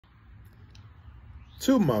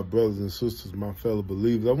To my brothers and sisters, my fellow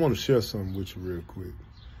believers, I want to share something with you real quick.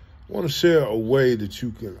 I want to share a way that you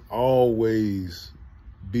can always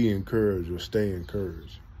be encouraged or stay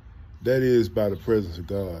encouraged. That is by the presence of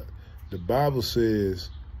God. The Bible says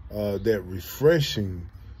that refreshing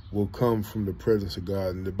will come from the presence of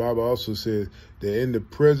God. And the Bible also says that in the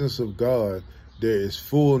presence of God, there is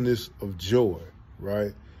fullness of joy,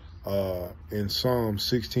 right? In Psalm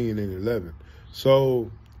 16 and 11. So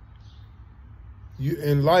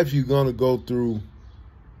in life, you're going to go through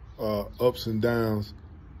ups and downs.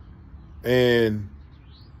 And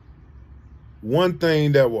one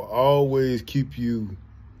thing that will always keep you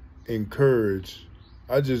encouraged,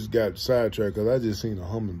 I just got sidetracked because I just seen a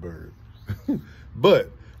hummingbird.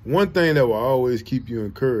 But one thing that will always keep you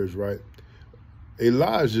encouraged, right?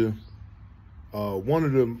 Elijah, one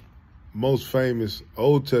of the most famous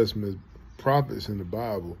Old Testament prophets in the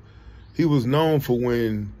Bible, he was known for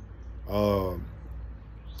when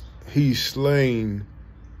he slain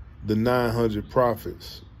the 900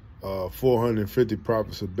 prophets, 450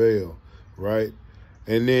 prophets of Baal, right?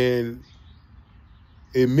 And then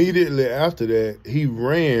immediately after that, he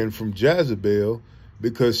ran from Jezebel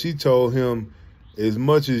because she told him, as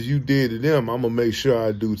much as you did to them, I'm going to make sure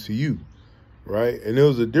I do to you, right? And there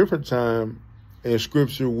was a different time in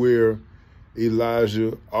Scripture where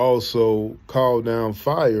Elijah also called down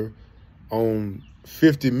fire on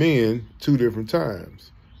 50 men 2 different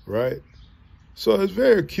times, right? So it's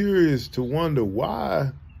very curious to wonder,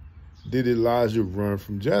 why did Elijah run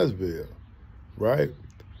from Jezebel, right?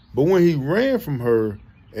 But when he ran from her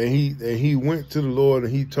and he went to the Lord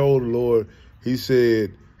and he told the Lord, he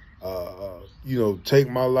said, you know, take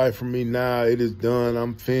my life from me now. It is done.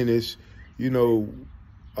 I'm finished. You know,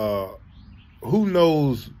 who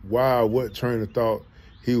knows why, what train of thought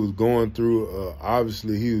he was going through.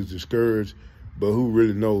 Obviously, he was discouraged, but who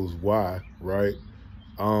really knows why, right?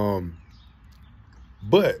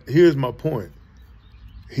 But here's my point.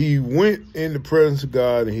 He went in the presence of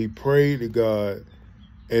God and he prayed to God,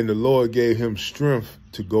 and the Lord gave him strength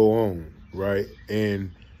to go on, right?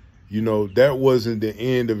 And, you know, that wasn't the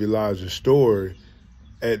end of Elijah's story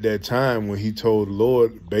at that time when he told the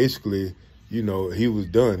Lord, basically, you know, he was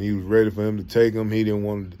done. He was ready for him to take him. He didn't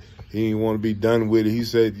want to be done with it. He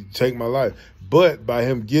said, take my life. But by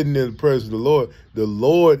him getting in the presence of the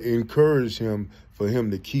Lord encouraged him for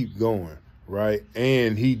him to keep going, right?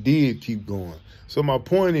 And he did keep going. So my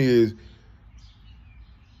point is,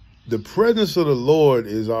 the presence of the Lord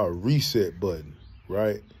is our reset button,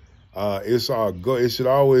 right? It's our go. It should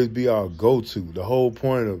always be our go-to. The whole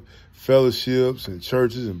point of fellowships and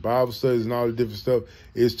churches and Bible studies and all the different stuff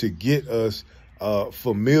is to get us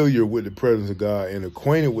familiar with the presence of God and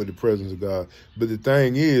acquainted with the presence of God. But the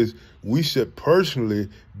thing is, we should personally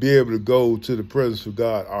be able to go to the presence of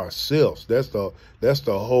God ourselves. That's the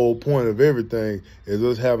whole point of everything, is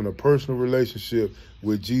us having a personal relationship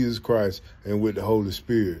with Jesus Christ and with the Holy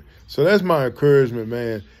Spirit. So that's my encouragement,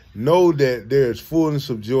 man. Know that there's fullness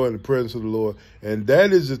of joy in the presence of the Lord. And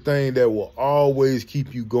that is the thing that will always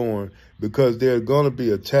keep you going, because there are going to be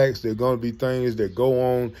attacks. There are going to be things that go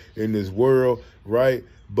on in this world, right?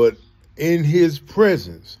 But in his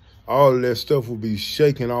presence, all of that stuff will be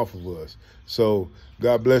shaken off of us. So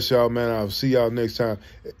God bless y'all, man. I'll see y'all next time.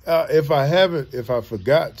 If I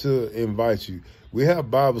forgot to invite you, we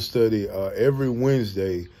have Bible study every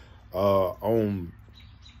Wednesday on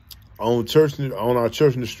our Church in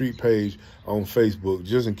the Street page on Facebook,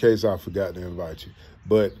 just in case I forgot to invite you.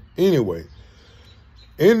 But anyway,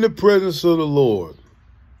 in the presence of the Lord,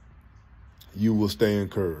 you will stay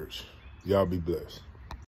encouraged. Y'all be blessed.